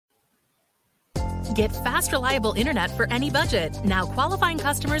Get fast, reliable internet for any budget. Now qualifying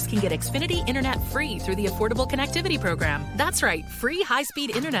customers can get Xfinity Internet free through the Affordable Connectivity Program. That's right, free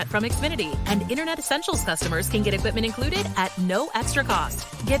high-speed internet from Xfinity. And Internet Essentials customers can get equipment included at no extra cost.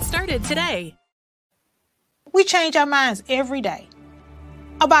 Get started today. We change our minds every day.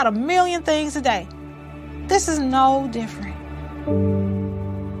 About 1 million things a day. This is no different.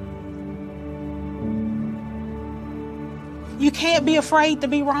 You can't be afraid to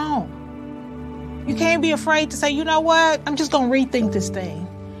be wrong. You can't be afraid to say, you know what, I'm just going to rethink this thing.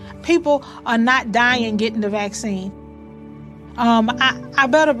 People are not dying getting the vaccine. I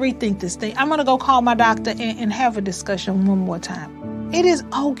better rethink this thing. I'm going to go call my doctor and have a discussion one more time. It is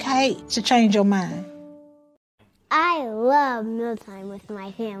okay to change your mind. I love mealtime with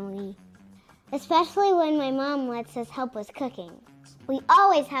my family, especially when my mom lets us help with cooking. We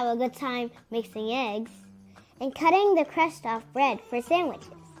always have a good time mixing eggs and cutting the crust off bread for sandwiches.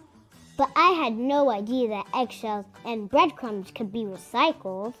 But I had no idea that eggshells and breadcrumbs could be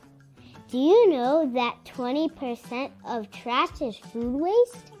recycled. Do you know that 20% of trash is food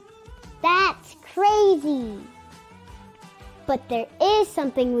waste? That's crazy! But there is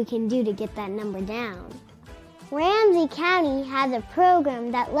something we can do to get that number down. Ramsey County has a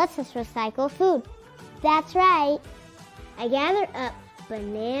program that lets us recycle food. That's right. I gather up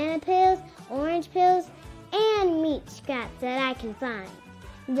banana peels, orange peels, and meat scraps that I can find.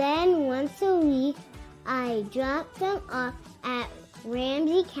 Then once a week, I drop them off at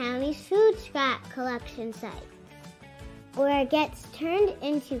Ramsey County's food scrap collection site, where it gets turned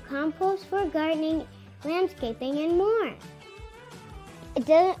into compost for gardening, landscaping, and more. It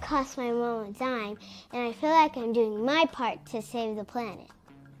doesn't cost my mom a dime, and I feel like I'm doing my part to save the planet.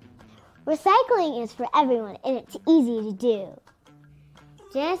 Recycling is for everyone, and it's easy to do.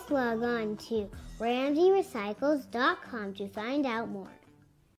 Just log on to RamseyRecycles.com to find out more.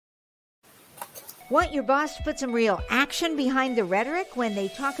 Want your boss to put some real action behind the rhetoric when they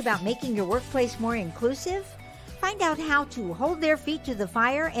talk about making your workplace more inclusive? Find out how to hold their feet to the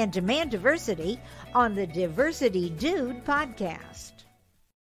fire and demand diversity on the Diversity Dude podcast.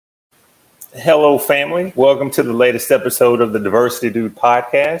 Hello, family. Welcome to the latest episode of the Diversity Dude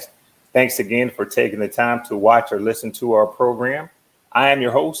podcast. Thanks again for taking the time to watch or listen to our program. I am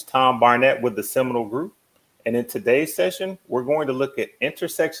your host, Tom Barnett with the Seminole Group. And in today's session, we're going to look at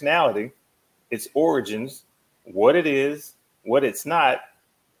intersectionality, its origins, what it is, what it's not,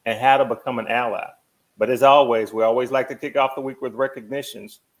 and how to become an ally. But as always, we always like to kick off the week with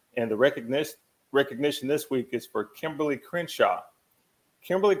recognitions. And the recognition this week is for Kimberly Crenshaw.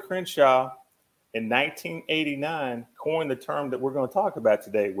 Kimberly Crenshaw in 1989 coined the term that we're going to talk about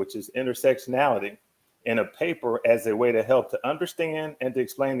today, which is intersectionality, in a paper as a way to help to understand and to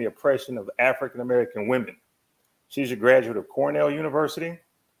explain the oppression of African American women. She's a graduate of Cornell University,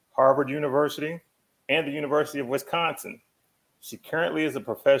 Harvard University, and the University of Wisconsin. She currently is a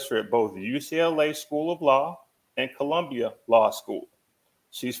professor at both the UCLA School of Law and Columbia Law School.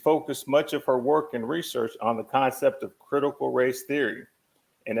 She's focused much of her work and research on the concept of critical race theory.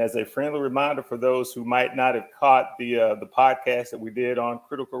 And as a friendly reminder for those who might not have caught the podcast that we did on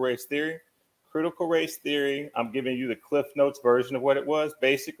critical race theory, I'm giving you the Cliff Notes version of what it was,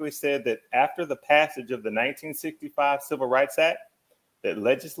 basically said that after the passage of the 1965 Civil Rights Act, that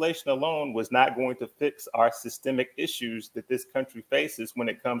legislation alone was not going to fix our systemic issues that this country faces when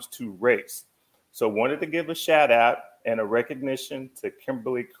it comes to race. So wanted to give a shout out and a recognition to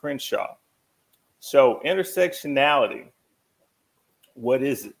Kimberly Crenshaw. So intersectionality, what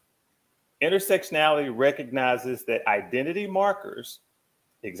is it? Intersectionality recognizes that identity markers,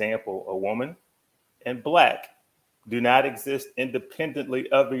 example, a woman and Black, do not exist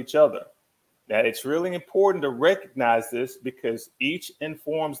independently of each other. Now, it's really important to recognize this because each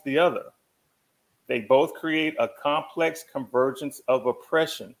informs the other. They both create a complex convergence of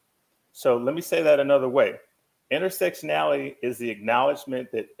oppression. So let me say that another way. Intersectionality is the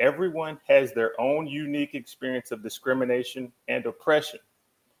acknowledgement that everyone has their own unique experience of discrimination and oppression,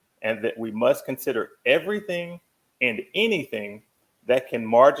 and that we must consider everything and anything that can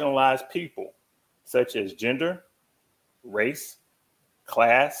marginalize people, such as gender, race,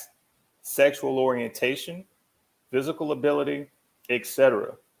 class, sexual orientation, physical ability,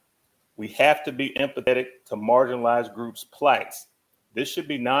 etc. We have to be empathetic to marginalized groups' plights. This should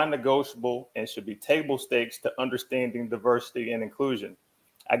be non-negotiable and should be table stakes to understanding diversity and inclusion.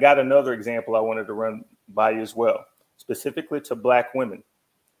 I got another example I wanted to run by you as well, specifically to Black women.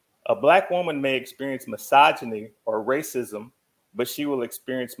 A Black woman may experience misogyny or racism, but she will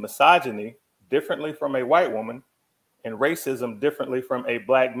experience misogyny differently from a white woman and racism differently from a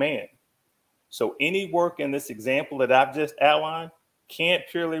Black man. So any work in this example that I've just outlined can't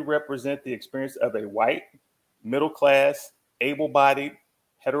purely represent the experience of a white, middle class, able-bodied,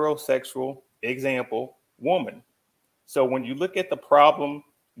 heterosexual, example, woman. So when you look at the problem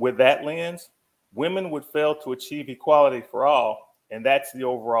with that lens, women would fail to achieve equality for all, and that's the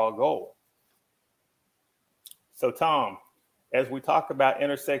overall goal. So Tom, as we talk about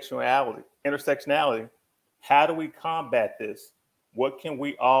intersectionality, how do we combat this? What can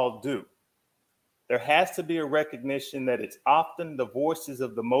we all do? There has to be a recognition that it's often the voices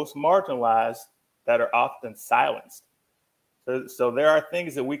of the most marginalized that are often silenced. So there are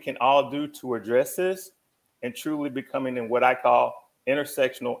things that we can all do to address this and truly becoming in what I call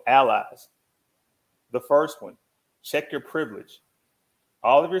intersectional allies. The first one, check your privilege.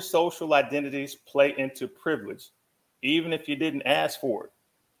 All of your social identities play into privilege, even if you didn't ask for it.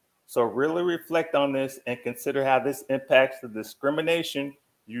 So really reflect on this and consider how this impacts the discrimination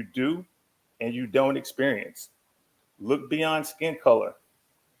you do and you don't experience. Look beyond skin color,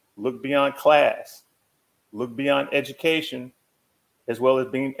 look beyond class, look beyond education, as well as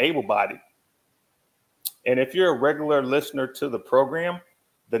being able-bodied. And if you're a regular listener to the program,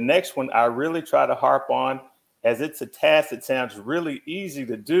 the next one I really try to harp on, as it's a task that sounds really easy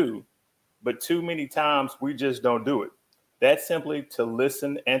to do, but too many times we just don't do it. That's simply to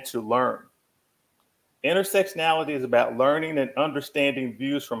listen and to learn. Intersectionality is about learning and understanding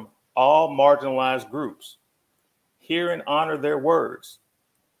views from all marginalized groups. Hear and honor their words.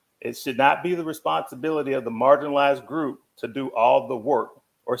 It should not be the responsibility of the marginalized group to do all the work,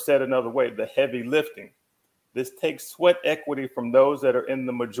 or said another way, the heavy lifting. This takes sweat equity from those that are in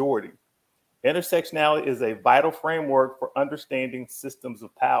the majority. Intersectionality is a vital framework for understanding systems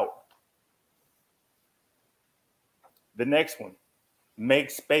of power. The next one,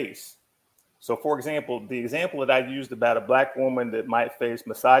 make space. So for example, the example that I used about a Black woman that might face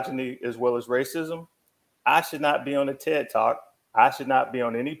misogyny as well as racism, I should not be on a TED Talk. I should not be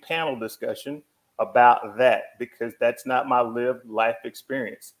on any panel discussion about that because that's not my lived life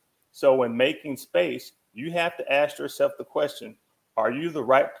experience. So when making space, you have to ask yourself the question, are you the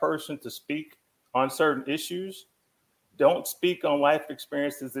right person to speak on certain issues? Don't speak on life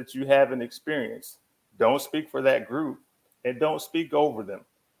experiences that you haven't experienced. Don't speak for that group and don't speak over them.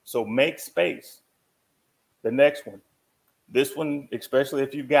 So make space. The next one, this one, especially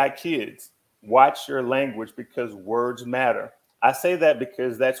if you've got kids, watch your language because words matter. I say that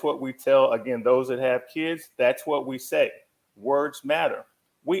because that's what we tell, again, those that have kids, that's what we say. Words matter.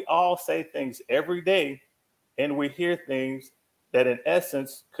 We all say things every day and we hear things that in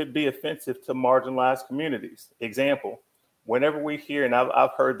essence could be offensive to marginalized communities. Example, whenever we hear, and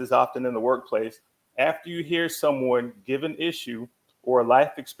I've heard this often in the workplace, after you hear someone give an issue or a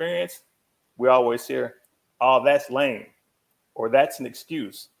life experience, we always hear, oh, that's lame, or that's an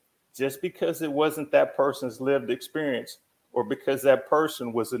excuse. Just because it wasn't that person's lived experience, or because that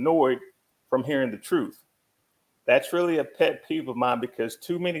person was annoyed from hearing the truth. That's really a pet peeve of mine because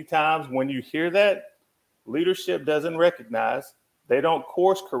too many times when you hear that, leadership doesn't recognize, they don't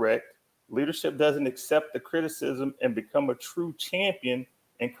course correct, leadership doesn't accept the criticism and become a true champion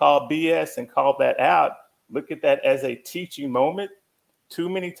and call BS and call that out. Look at that as a teaching moment. Too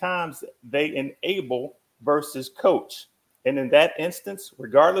many times they enable versus coach. And in that instance,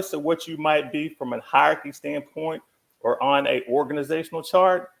 regardless of what you might be from a hierarchy standpoint or on an organizational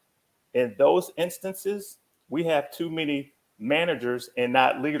chart, in those instances, we have too many managers and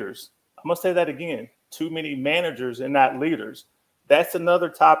not leaders. I'm going to say that again, too many managers and not leaders. That's another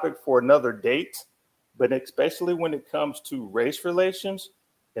topic for another date, but especially when it comes to race relations,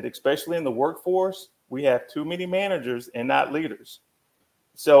 and especially in the workforce, we have too many managers and not leaders.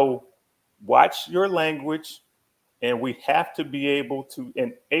 So watch your language, and we have to be able to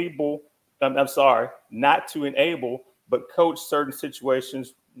enable, not to enable, but coach certain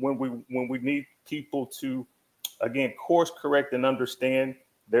situations when we need people to, again, course correct and understand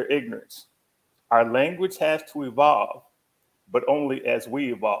their ignorance. Our language has to evolve, but only as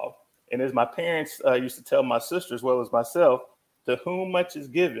we evolve. And as my parents used to tell my sister as well as myself, to whom much is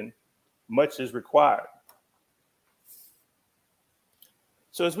given, much is required.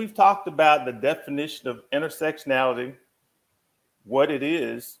 So as we've talked about the definition of intersectionality, what it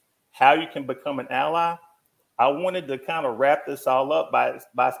is, how you can become an ally, I wanted to kind of wrap this all up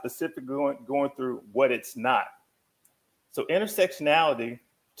by specifically going through what it's not. So intersectionality,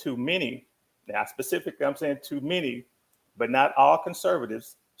 to many, now specifically I'm saying to many, but not all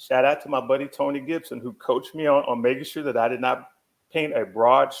conservatives, shout out to my buddy Tony Gibson, who coached me on making sure that I did not paint a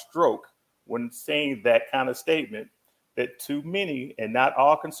broad stroke when saying that kind of statement, that to many and not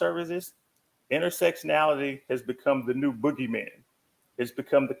all conservatives, intersectionality has become the new boogeyman. It's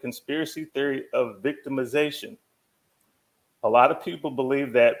become the conspiracy theory of victimization. A lot of people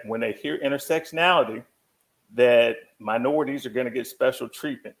believe that when they hear intersectionality, that minorities are going to get special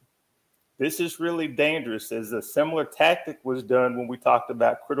treatment. This is really dangerous, as a similar tactic was done when we talked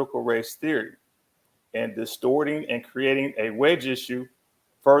about critical race theory and distorting and creating a wedge issue,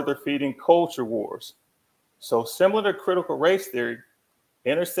 further feeding culture wars. So similar to critical race theory,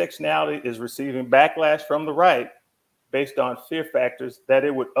 intersectionality is receiving backlash from the right based on fear factors that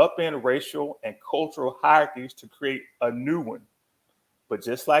it would upend racial and cultural hierarchies to create a new one. But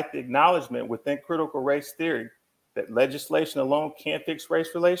just like the acknowledgement within critical race theory that legislation alone can't fix race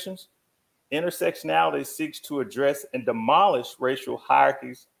relations, intersectionality seeks to address and demolish racial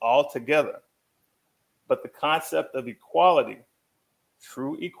hierarchies altogether. But the concept of equality,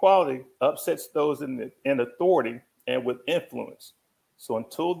 true equality, upsets those in authority and with influence. So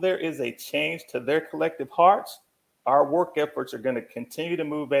until there is a change to their collective hearts, our work efforts are going to continue to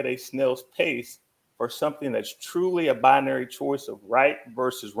move at a snail's pace for something that's truly a binary choice of right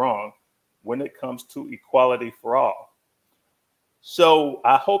versus wrong when it comes to equality for all. So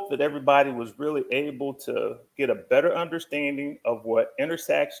I hope that everybody was really able to get a better understanding of what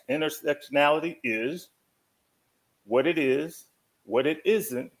intersectionality is, what it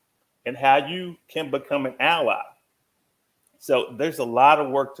isn't, and how you can become an ally. So there's a lot of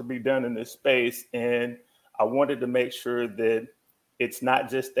work to be done in this space, and I wanted to make sure that it's not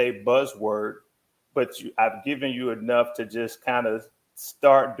just a buzzword, but I've given you enough to just kind of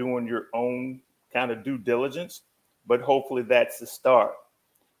start doing your own kind of due diligence, but hopefully that's the start.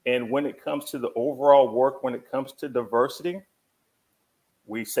 And when it comes to the overall work, when it comes to diversity,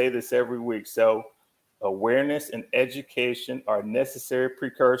 we say this every week. So awareness and education are necessary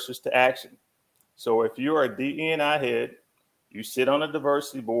precursors to action. So if you're a DE&I head, you sit on a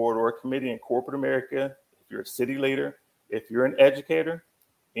diversity board or a committee in corporate America, if you're a city leader, if you're an educator,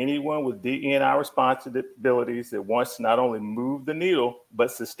 anyone with DE&I responsibilities that wants to not only move the needle,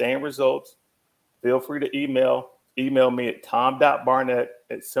 but sustain results, feel free to email me at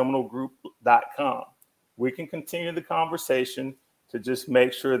tom.barnett@seminolgroup.com. We can continue the conversation to just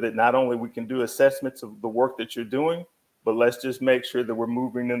make sure that not only we can do assessments of the work that you're doing, but let's just make sure that we're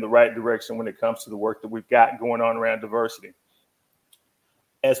moving in the right direction when it comes to the work that we've got going on around diversity.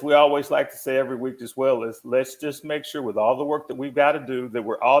 As we always like to say every week as well, is let's just make sure with all the work that we've got to do that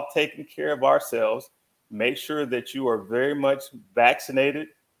we're all taking care of ourselves. Make sure that you are very much vaccinated.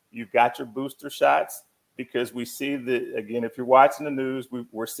 You've got your booster shots, because we see that, again, if you're watching the news,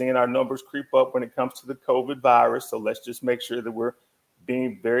 we're seeing our numbers creep up when it comes to the COVID virus. So let's just make sure that we're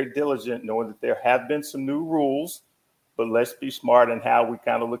being very diligent, knowing that there have been some new rules, but let's be smart in how we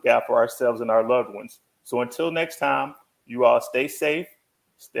kind of look out for ourselves and our loved ones. So until next time, you all stay safe,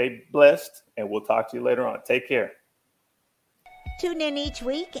 stay blessed, and we'll talk to you later on. Take care. Tune in each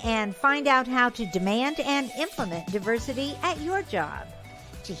week and find out how to demand and implement diversity at your job.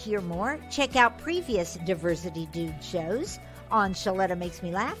 To hear more, check out previous Diversity Dude shows on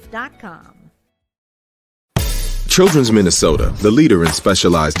ShalettaMakesMeLaugh.com. Children's Minnesota, the leader in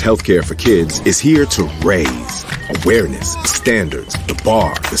specialized healthcare for kids, is here to raise awareness, standards, the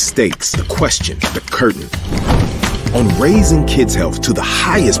bar, the stakes, the question, the curtain. On raising kids' health to the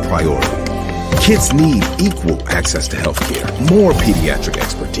highest priority, kids need equal access to healthcare, more pediatric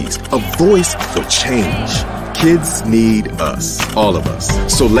expertise, a voice for change. Kids need us, all of us.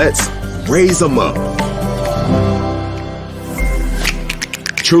 So let's raise them up.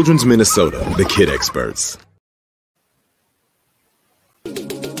 Children's Minnesota, the kid experts.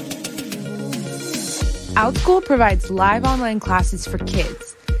 OutSchool provides live online classes for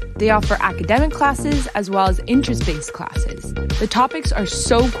kids. They offer academic classes as well as interest-based classes. The topics are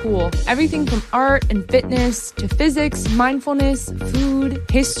so cool. Everything from art and fitness to physics, mindfulness, food,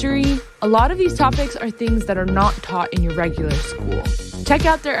 history. A lot of these topics are things that are not taught in your regular school. Check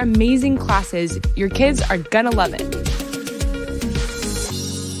out their amazing classes. Your kids are gonna love it.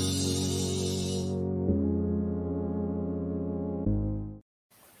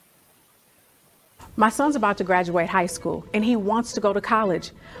 My son's about to graduate high school and he wants to go to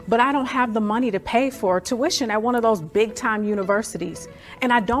college, but I don't have the money to pay for tuition at one of those big time universities.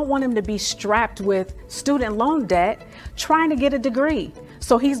 And I don't want him to be strapped with student loan debt trying to get a degree.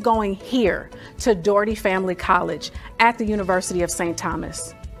 So he's going here to Doherty Family College at the University of St.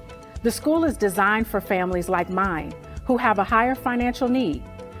 Thomas. The school is designed for families like mine who have a higher financial need.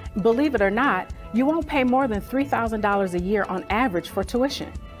 Believe it or not, you won't pay more than $3,000 a year on average for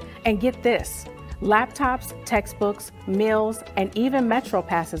tuition. And get this, laptops, textbooks, meals, and even Metro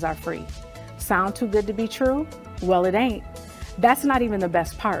passes are free. Sound too good to be true? Well, it ain't. That's not even the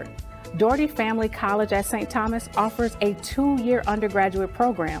best part. Doherty Family College at St. Thomas offers a 2-year undergraduate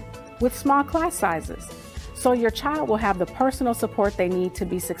program with small class sizes. so your child will have the personal support they need to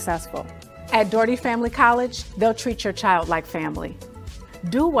be successful. At Doherty Family College, they'll treat your child like family.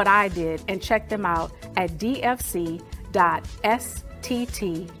 Do what I did and check them out at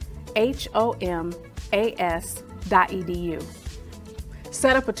dfc.sttthomas.edu.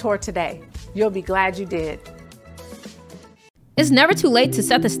 Set up a tour today. You'll be glad you did. It's never too late to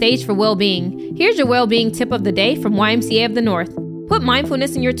set the stage for well-being. Here's your well-being tip of the day from YMCA of the North. Put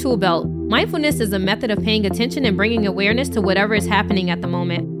mindfulness in your tool belt. Mindfulness is a method of paying attention and bringing awareness to whatever is happening at the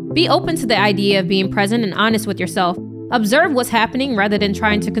moment. Be open to the idea of being present and honest with yourself. Observe what's happening rather than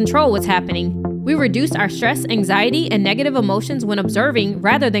trying to control what's happening. We reduce our stress, anxiety, and negative emotions when observing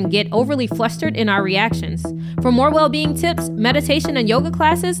rather than get overly flustered in our reactions. For more well-being tips, meditation, and yoga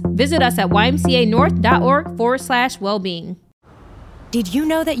classes, visit us at ymcanorth.org/wellbeing. Did you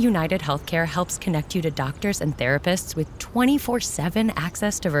know that United Healthcare helps connect you to doctors and therapists with 24/7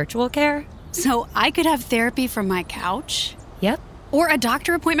 access to virtual care? So I could have therapy from my couch? Yep. Or a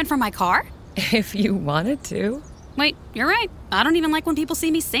doctor appointment from my car? If you wanted to. Wait, you're right. I don't even like when people see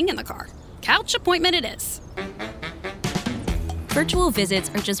me sing in the car. Couch appointment it is. Virtual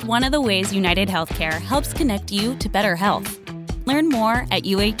visits are just one of the ways United Healthcare helps connect you to better health. Learn more at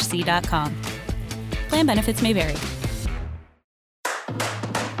uhc.com. Plan benefits may vary.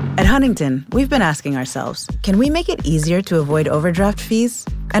 At Huntington, we've been asking ourselves, can we make it easier to avoid overdraft fees?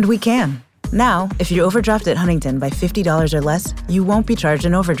 And we can. Now, if you overdraft at Huntington by $50 or less, you won't be charged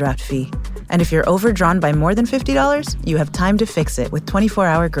an overdraft fee. And if you're overdrawn by more than $50, you have time to fix it with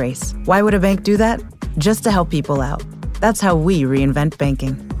 24-hour grace. Why would a bank do that? Just to help people out. That's how we reinvent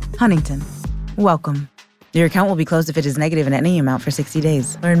banking. Huntington. Welcome. Your account will be closed if it is negative in any amount for 60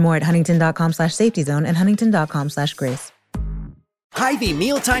 days. Learn more at huntington.com/safetyzone and huntington.com/grace. Hy-Vee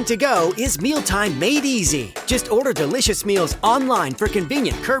Mealtime To Go is mealtime made easy. Just order delicious meals online for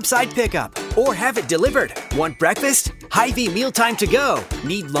convenient curbside pickup or have it delivered. Want breakfast? Hy-Vee Mealtime To Go.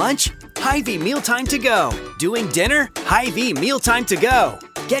 Need lunch? Hy-Vee Mealtime To Go. Doing dinner? Hy-Vee Mealtime To Go.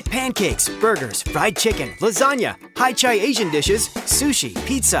 Get pancakes, burgers, fried chicken, lasagna, Hai-Chai Asian dishes, sushi,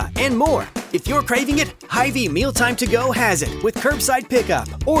 pizza, and more. If you're craving it, Hy-Vee Mealtime To Go has it with curbside pickup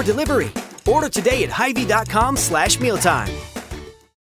or delivery. Order today at Hy-Vee.com/mealtime.